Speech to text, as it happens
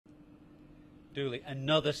Dooley,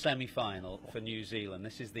 another semi-final for New Zealand.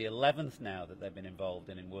 This is the 11th now that they've been involved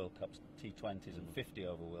in World Cups, T20s and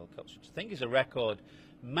 50-over World Cups, which I think is a record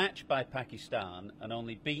matched by Pakistan and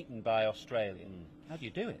only beaten by Australia. How do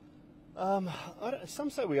you do it? Some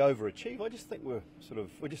say we overachieve. I just think we're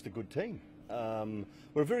just a good team.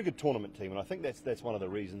 We're a very good tournament team, and I think that's one of the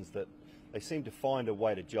reasons that they seem to find a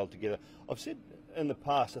way to gel together. I've said in the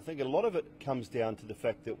past, I think a lot of it comes down to the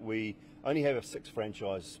fact that we only have 6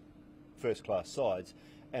 franchise first-class sides,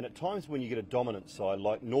 and at times when you get a dominant side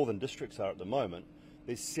like Northern Districts are at the moment,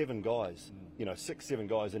 there's 7 guys, 6, 7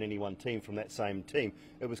 guys in any one team from that same team.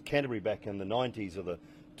 It was Canterbury back in the 90s or the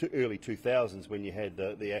early 2000s when you had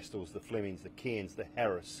the Astles, the Flemings, the Cairns, the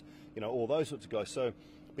Harris, all those sorts of guys. So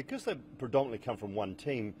because they predominantly come from one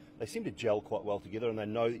team, they seem to gel quite well together and they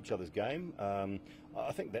know each other's game.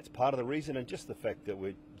 I think that's part of the reason, and just the fact that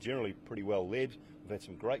we're generally pretty well led. We've had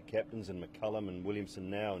some great captains in McCullum and Williamson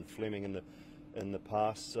now, and Fleming in the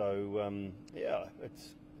past. So yeah,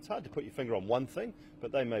 it's hard to put your finger on one thing,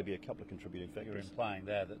 but they may be a couple of contributing factors. You're implying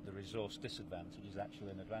there that the resource disadvantage is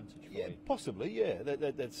actually an advantage for you. Possibly. Yeah,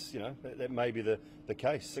 that's that may be the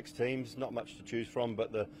case. 6 teams, not much to choose from,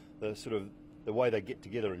 but the way they get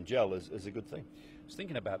together and gel is a good thing. I was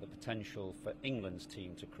thinking about the potential for England's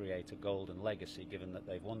team to create a golden legacy, given that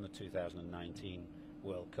they've won the 2019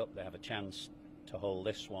 World Cup. They have a chance to hold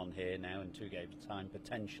this one here now in 2 games' time,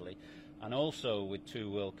 potentially, and also with 2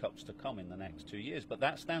 World Cups to come in the next 2 years. But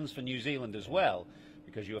that stands for New Zealand as well,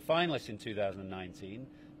 because you were finalists in 2019,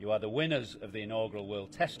 you are the winners of the inaugural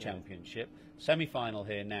World Test Championship, semi-final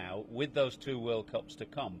here now, with those 2 World Cups to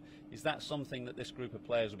come. Is that something that this group of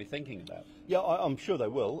players will be thinking about? Yeah, I'm sure they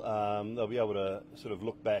will. They'll be able to sort of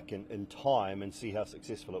look back in time and see how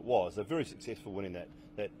successful it was. They're very successful winning that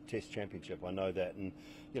Test Championship, I know that. And,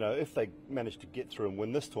 if they manage to get through and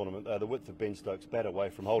win this tournament, they're the width of Ben Stokes' bat away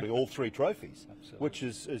from holding all 3 trophies, which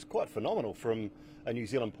is quite phenomenal from a New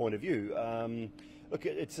Zealand point of view. Look,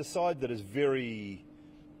 it's a side that is very...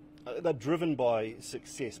 they're driven by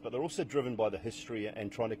success, but they're also driven by the history and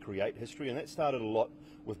trying to create history, and that started a lot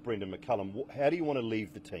with Brendan McCullum. How do you want to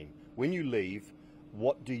leave the team? When you leave,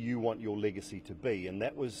 what do you want your legacy to be? And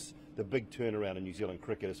that was the big turnaround in New Zealand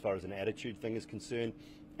cricket as far as an attitude thing is concerned,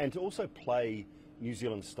 and to also play New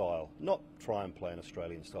Zealand style, not try and play an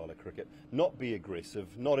Australian style of cricket, not be aggressive,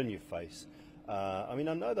 not in your face. I mean,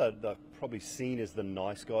 I know they're probably seen as the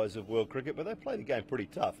nice guys of world cricket, but they play the game pretty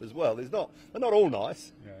tough as well. They're not all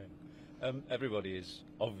nice. Right. Everybody is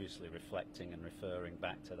obviously reflecting and referring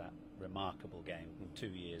back to that remarkable game 2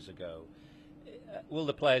 years ago. Will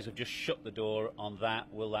the players have just shut the door on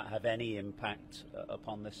that? Will that have any impact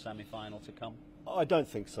upon this semi-final to come? I don't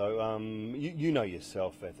think so. You know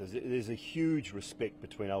yourself, Beth, there's a huge respect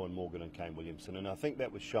between Owen Morgan and Kane Williamson, and I think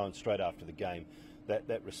that was shown straight after the game.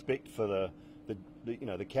 That respect for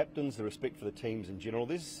the captains, the respect for the teams in general.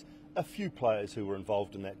 There's a few players who were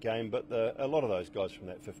involved in that game, but a lot of those guys from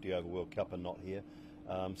that 50-over World Cup are not here.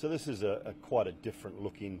 So this is quite a different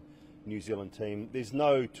looking New Zealand team. There's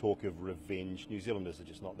no talk of revenge. New Zealanders are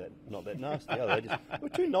just not that nasty, are they? We're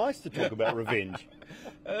too nice to talk about revenge.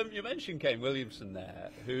 You mentioned Kane Williamson there,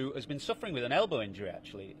 who has been suffering with an elbow injury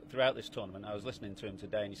actually throughout this tournament. I was listening to him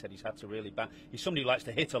today, and he said he's had to really he's somebody who likes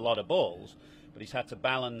to hit a lot of balls, but he's had to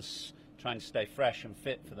balance trying to stay fresh and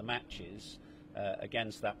fit for the matches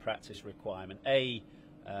against that practice requirement.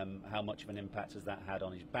 How much of an impact has that had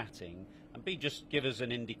on his batting? And B, just give us an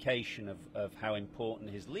indication of how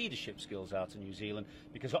important his leadership skills are to New Zealand,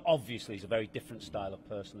 because obviously he's a very different style of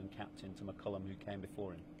person and captain to McCullum, who came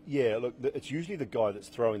before him. Yeah, look, it's usually the guy that's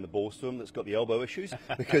throwing the balls to him that's got the elbow issues,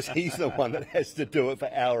 because he's the one that has to do it for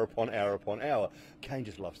hour upon hour upon hour. Kane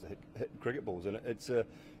just loves to hit cricket balls, and it's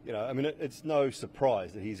it's no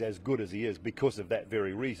surprise that he's as good as he is because of that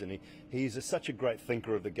very reason. He's such a great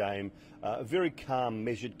thinker of the game, a very calm,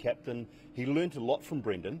 measured captain. He learnt a lot from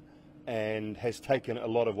Brendan and has taken a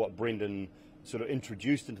lot of what Brendan sort of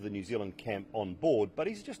introduced into the New Zealand camp on board, but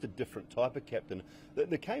he's just a different type of captain.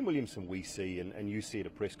 The Kane Williamson we see and you see at a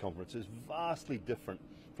press conference is vastly different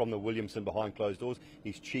from the Williamson behind closed doors.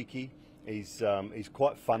 He's cheeky, he's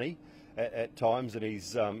quite funny at times, and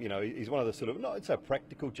he's one of the sort of, not so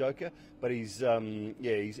practical joker, but he's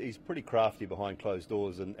pretty crafty behind closed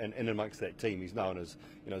doors, and in amongst that team he's known as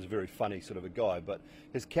as a very funny sort of a guy. But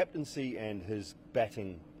his captaincy and his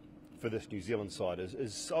batting for this New Zealand side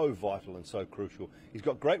is so vital and so crucial. He's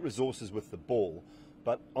got great resources with the ball,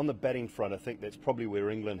 but on the batting front I think that's probably where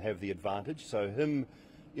England have the advantage. So him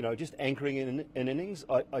you know, just anchoring in innings.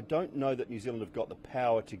 I don't know that New Zealand have got the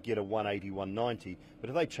power to get a 180, 190, but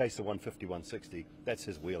if they chase a 150, 160, that's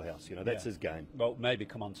his wheelhouse, you know, that's his game. Well, maybe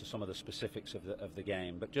come on to some of the specifics of the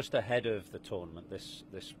game, but just ahead of the tournament, this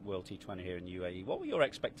World T20 here in UAE, what were your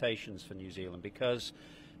expectations for New Zealand? Because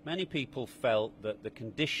many people felt that the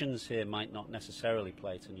conditions here might not necessarily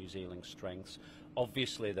play to New Zealand's strengths.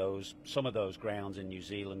 Obviously, some of those grounds in New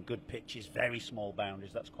Zealand, good pitches, very small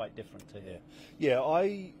boundaries, that's quite different to here. Yeah,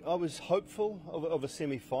 I was hopeful of a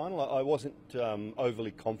semi-final. I wasn't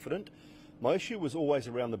overly confident. My issue was always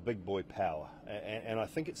around the big boy power, and I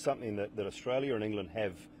think it's something that Australia and England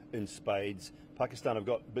have in spades. Pakistan have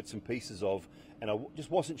got bits and pieces of, and I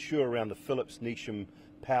just wasn't sure around the Phillips-Neesham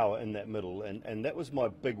power in that middle, and that was my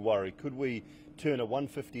big worry. Could we turn a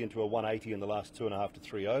 150 into a 180 in the last 2.5 to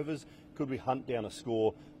 3 overs? Could we hunt down a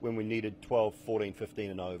score when we needed 12, 14,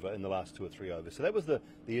 15 and over in the last 2 or 3 overs? So that was the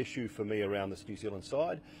issue for me around this New Zealand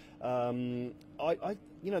side. You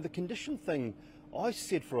know, the condition thing, I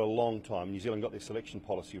said for a long time New Zealand got their selection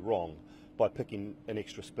policy wrong by picking an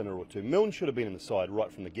extra spinner or two. Milne should have been in the side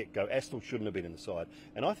right from the get-go. Astle shouldn't have been in the side.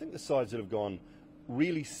 And I think the sides that have gone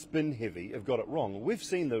really spin heavy have got it wrong. We've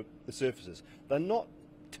seen the surfaces. They're not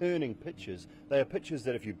turning pitches. They are pitches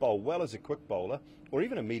that if you bowl well as a quick bowler or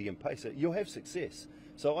even a medium pacer, you'll have success.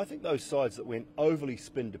 So I think those sides that went overly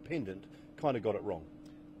spin dependent kind of got it wrong.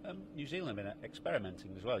 New Zealand have been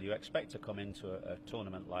experimenting as well. You expect to come into a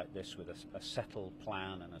tournament like this with a settled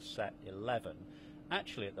plan and a set 11.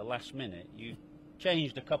 Actually, at the last minute, you've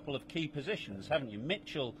changed a couple of key positions, haven't you?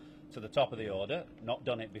 Mitchell to the top of the order, not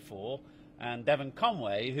done it before, and Devon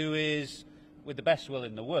Conway, who is, with the best will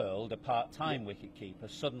in the world, a part-time wicket-keeper,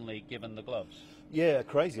 suddenly given the gloves. Yeah,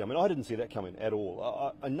 crazy. I mean, I didn't see that coming at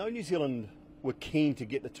all. I know New Zealand were keen to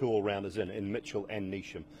get the two all-rounders in Mitchell and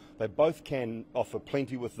Neesham. They both can offer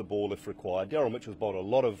plenty with the ball if required. Daryl Mitchell's bowled a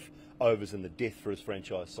lot of overs in the death for his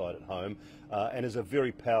franchise side at home and is a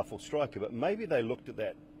very powerful striker. But maybe they looked at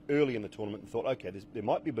that early in the tournament and thought, okay, there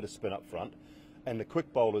might be a bit of spin up front. And the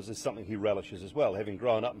quick bowlers is something he relishes as well. Having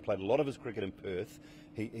grown up and played a lot of his cricket in Perth,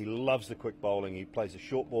 he loves the quick bowling, he plays the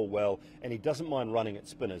short ball well, and he doesn't mind running at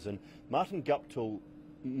spinners. And Martin Guptill,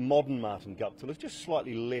 modern Martin Guptill, is just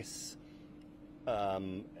slightly less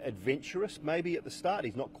adventurous maybe at the start.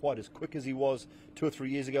 He's not quite as quick as he was 2 or 3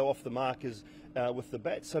 years ago off the markers with the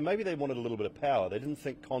bat. So maybe they wanted a little bit of power. They didn't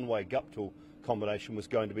think Conway-Guptill combination was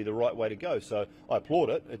going to be the right way to go. So I applaud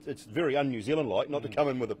it. It's very un-New Zealand-like not to come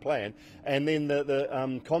in with a plan. And then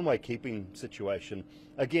the Conway keeping situation,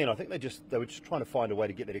 again, I think they were just trying to find a way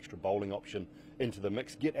to get that extra bowling option into the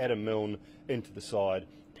mix, get Adam Milne into the side,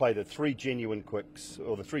 play the 3 genuine quicks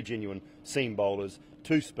or the 3 genuine seam bowlers,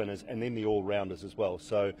 2 spinners, and then the all-rounders as well.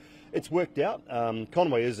 So it's worked out.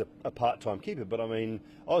 Conway is a part-time keeper, but I mean,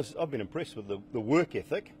 I've been impressed with the work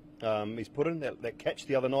ethic. He's put in that catch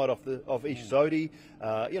the other night off Ish Sodhi.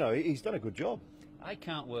 You know, he's done a good job. I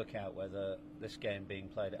can't work out whether this game being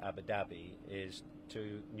played at Abu Dhabi is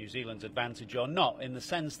to New Zealand's advantage or not, in the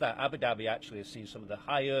sense that Abu Dhabi actually has seen some of the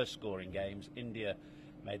higher scoring games. India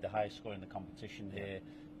made the highest score in the competition here.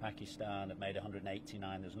 Pakistan have made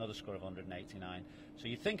 189. There's another score of 189. So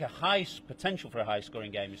you think potential for a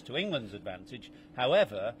high-scoring game is to England's advantage.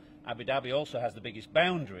 However, Abu Dhabi also has the biggest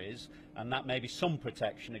boundaries, and that may be some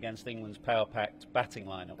protection against England's power-packed batting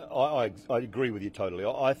lineup. I agree with you totally.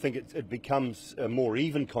 I think it becomes a more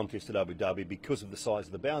even contest at Abu Dhabi because of the size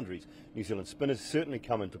of the boundaries. New Zealand spinners certainly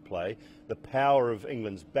come into play. The power of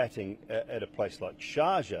England's batting at a place like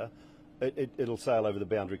Sharjah, it'll sail over the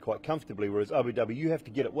boundary quite comfortably, whereas Abu Dhabi, you have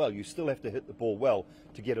to get it well. You still have to hit the ball well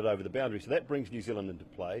to get it over the boundary. So that brings New Zealand into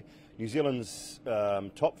play. New Zealand's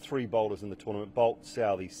top 3 bowlers in the tournament, Bolt,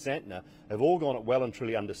 Southey, Santner, have all gone at well and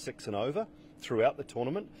truly under 6 and over throughout the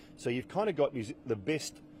tournament. So you've kind of got the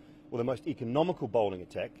best, or the most economical bowling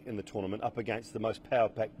attack in the tournament up against the most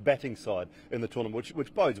power-packed batting side in the tournament,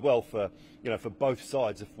 which bodes well for both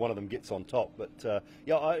sides if one of them gets on top. But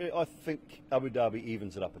yeah, I think Abu Dhabi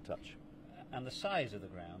evens it up a touch. And the size of the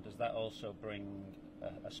ground, does that also bring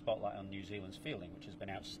a spotlight on New Zealand's fielding, which has been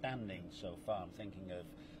outstanding so far? I'm thinking of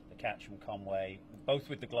the catch from Conway, both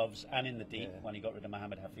with the gloves and in the deep when he got rid of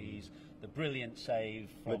Mohammad Hafiz, the brilliant save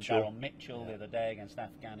from Daryl Mitchell the other day against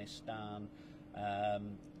Afghanistan,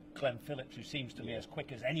 Clem Phillips, who seems to me as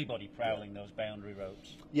quick as anybody prowling those boundary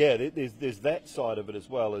ropes. Yeah, there's that side of it as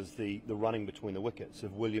well as the running between the wickets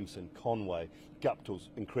of Williamson, Conway. Guptill's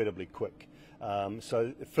incredibly quick.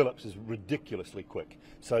 So Phillips is ridiculously quick.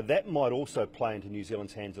 So that might also play into New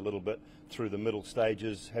Zealand's hands a little bit through the middle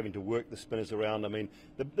stages, having to work the spinners around. I mean,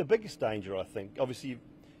 the biggest danger, I think, obviously, you've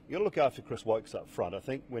got to look after Chris Wokes up front. I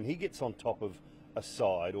think when he gets on top of a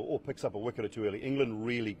side or picks up a wicket or two early, England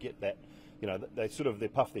really get that. You know, they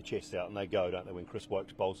puff their chests out and they go, don't they, when Chris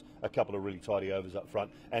Woakes bowls a couple of really tidy overs up front,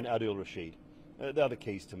 and Adil Rashid. They're the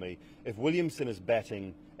keys to me. If Williamson is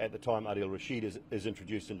batting at the time Adil Rashid is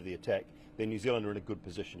introduced into the attack, then New Zealand are in a good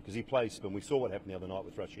position because he plays spin. We saw what happened the other night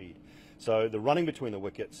with Rashid. So the running between the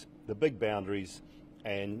wickets, the big boundaries,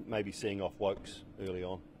 and maybe seeing off Woakes early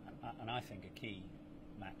on. And I think a key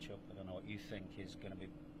matchup, I don't know what you think, is going to be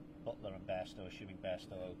Butler and Bairstow, assuming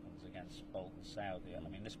Bairstow opens against Bolt and Saudi. I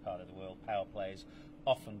mean, this part of the world, power plays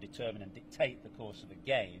often determine and dictate the course of a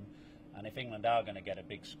game. And if England are going to get a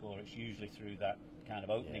big score, it's usually through that kind of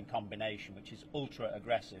opening combination, which is ultra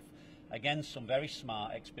aggressive, against some very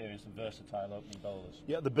smart, experienced and versatile opening bowlers.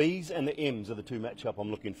 Yeah, the Bs and the Ms are the two matchup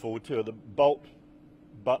I'm looking forward to. The Bolt,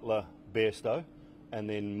 Butler, Bairstow, and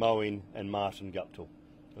then Moeen and Martin Guptill.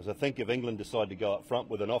 Because I think if England decide to go up front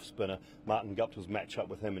with an off-spinner, Martin Guptill's match up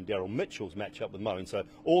with him and Daryl Mitchell's match up with Moeen. So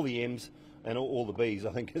all the Ms and all the Bs,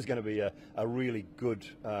 I think, is going to be a really good,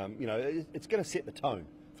 it's going to set the tone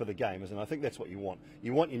for the game, isn't it? I think that's what you want.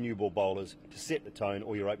 You want your new ball bowlers to set the tone,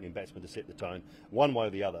 or your opening batsmen to set the tone. One way or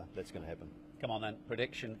the other, that's going to happen. Come on then,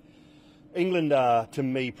 prediction. England are, to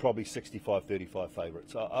me, probably 65-35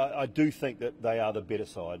 favourites. I do think that they are the better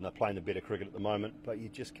side and they're playing the better cricket at the moment, but you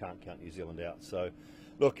just can't count New Zealand out. So,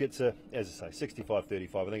 look, it's as I say,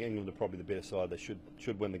 65-35. I think England are probably the better side. They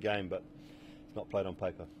should win the game, but it's not played on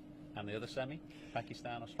paper. And the other semi,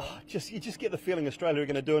 Pakistan, Australia? You just get the feeling Australia are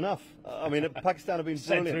going to do enough. I mean, Pakistan have been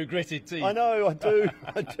brilliant. Through gritted teeth. I know,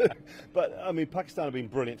 I do. But, I mean, Pakistan have been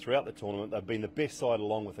brilliant throughout the tournament. They've been the best side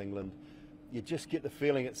along with England. You just get the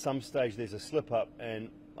feeling at some stage there's a slip-up, and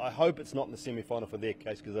I hope it's not in the semi-final for their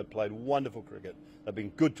case because they've played wonderful cricket. They've been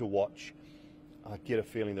good to watch. I get a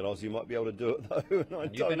feeling that Aussie might be able to do it, though.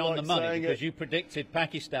 And you've been on the money because you predicted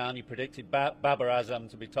Pakistan, you predicted Babar Azam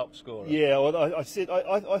to be top scorer. Yeah, well, I said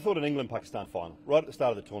I thought an England-Pakistan final. Right at the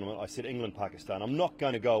start of the tournament, I said England-Pakistan. I'm not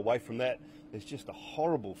going to go away from that. There's just a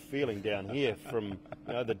horrible feeling down here from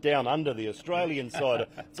the down under, the Australian side.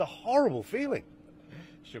 It's a horrible feeling.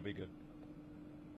 Should be good.